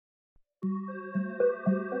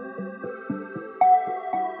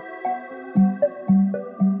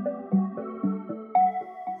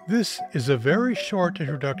This is a very short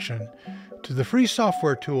introduction to the free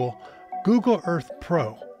software tool Google Earth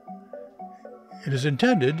Pro. It is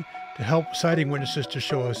intended to help sighting witnesses to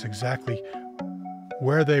show us exactly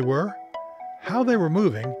where they were, how they were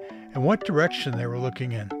moving, and what direction they were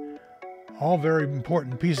looking in. All very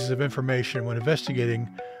important pieces of information when investigating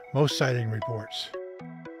most sighting reports.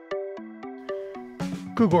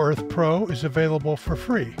 Google Earth Pro is available for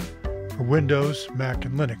free for Windows, Mac,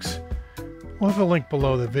 and Linux. We'll have a link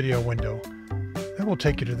below the video window that will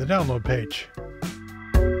take you to the download page.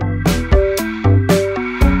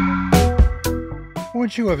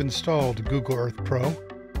 Once you have installed Google Earth Pro,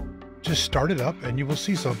 just start it up and you will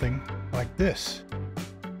see something like this.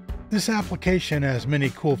 This application has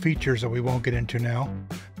many cool features that we won't get into now,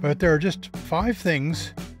 but there are just 5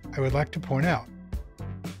 things I would like to point out.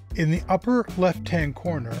 In the upper left-hand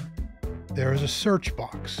corner, there is a search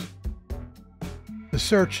box. The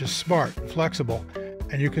search is smart and flexible,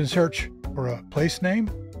 and you can search for a place name,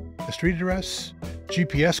 a street address,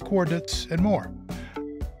 GPS coordinates, and more.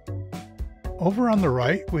 Over on the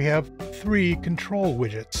right, we have 3 control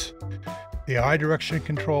widgets: the eye direction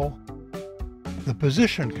control, the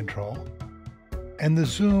position control, and the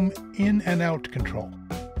zoom in and out control.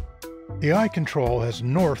 The eye control has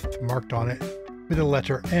north marked on it with the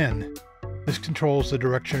letter N. This controls the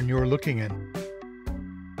direction you're looking in.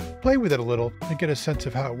 Play with it a little and get a sense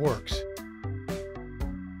of how it works.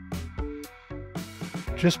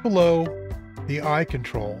 Just below the eye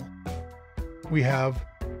control, we have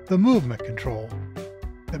the movement control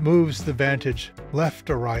that moves the vantage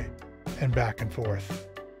left or right and back and forth.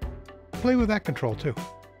 Play with that control too.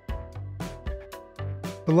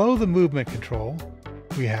 Below the movement control,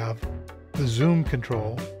 we have the zoom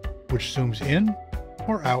control, which zooms in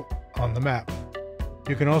or out on the map.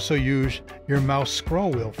 You can also use your mouse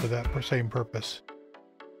scroll wheel for that same purpose.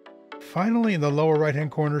 Finally, in the lower right-hand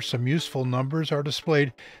corner, some useful numbers are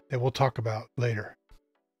displayed that we'll talk about later.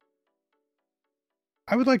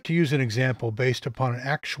 I would like to use an example based upon an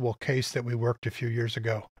actual case that we worked a few years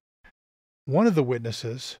ago. One of the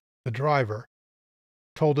witnesses, the driver,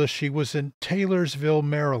 told us she was in Taylorsville,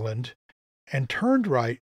 Maryland, and turned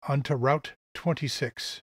right onto Route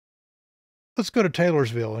 26. Let's go to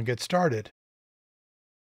Taylorsville and get started.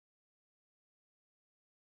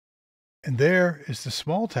 And there is the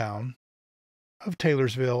small town of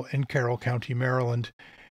Taylorsville in Carroll County, Maryland.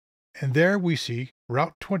 And there we see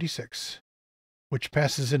Route 26, which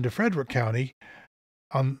passes into Frederick County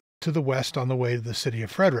to the west on the way to the city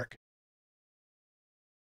of Frederick.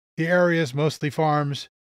 The area is mostly farms,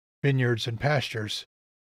 vineyards, and pastures.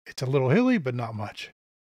 It's a little hilly, but not much.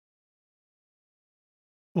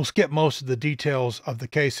 We'll skip most of the details of the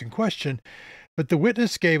case in question, but the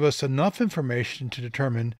witness gave us enough information to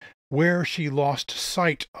determine where she lost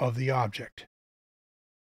sight of the object.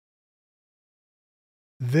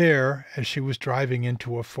 There, as she was driving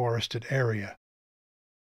into a forested area.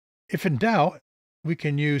 If in doubt, we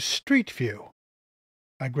can use Street View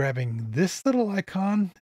by grabbing this little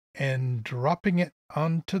icon and dropping it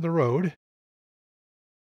onto the road.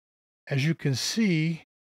 As you can see,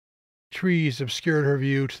 trees obscured her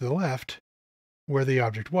view to the left where the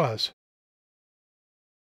object was.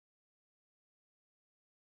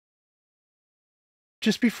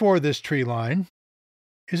 Just before this tree line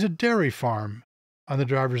is a dairy farm on the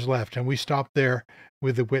driver's left, and we stopped there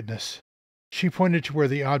with the witness. She pointed to where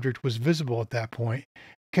the object was visible at that point,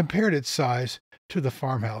 compared its size to the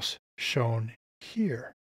farmhouse shown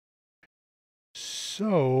here.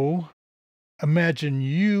 So, imagine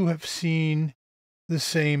you have seen the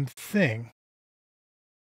same thing,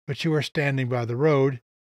 but you are standing by the road,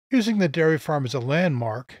 using the dairy farm as a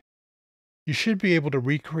landmark. You should be able to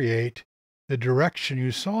recreate the direction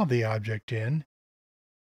you saw the object in,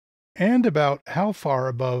 and about how far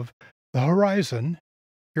above the horizon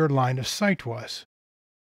your line of sight was.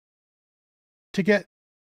 To get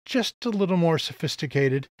just a little more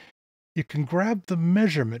sophisticated, you can grab the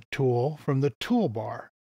measurement tool from the toolbar.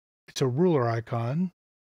 It's a ruler icon,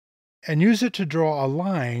 and use it to draw a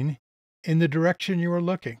line in the direction you are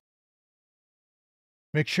looking.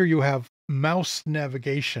 Make sure you have mouse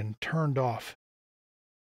navigation turned off.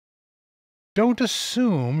 Don't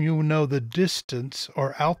assume you know the distance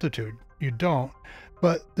or altitude. You don't,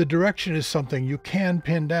 but the direction is something you can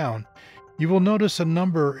pin down. You will notice a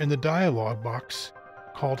number in the dialog box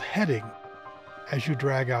called heading as you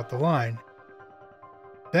drag out the line.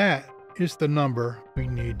 That is the number we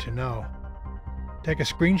need to know. Take a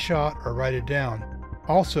screenshot or write it down.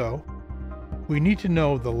 Also, we need to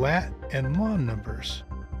know the lat and lon numbers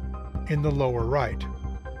in the lower right.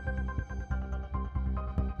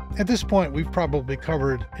 At this point, we've probably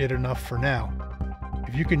covered it enough for now.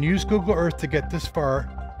 If you can use Google Earth to get this far,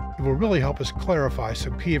 it will really help us clarify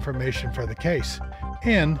some key information for the case.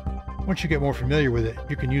 And once you get more familiar with it,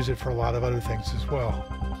 you can use it for a lot of other things as well.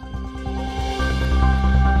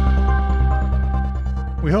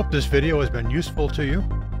 We hope this video has been useful to you.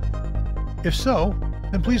 If so,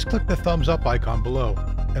 then please click the thumbs up icon below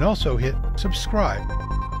and also hit subscribe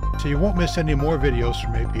so you won't miss any more videos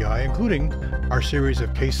from API, including our series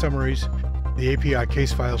of case summaries, the API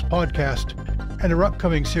Case Files podcast, and our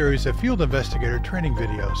upcoming series of field investigator training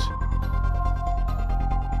videos.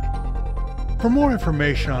 For more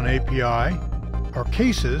information on API, our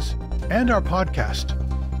cases, and our podcast,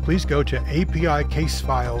 please go to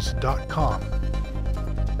apicasefiles.com.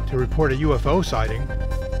 To report a UFO sighting,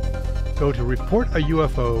 go to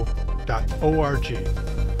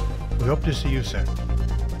reportaufo.org. We hope to see you soon.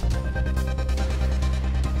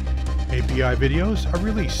 API videos are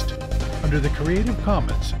released under the Creative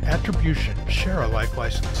Commons Attribution Share-alike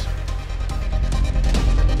license.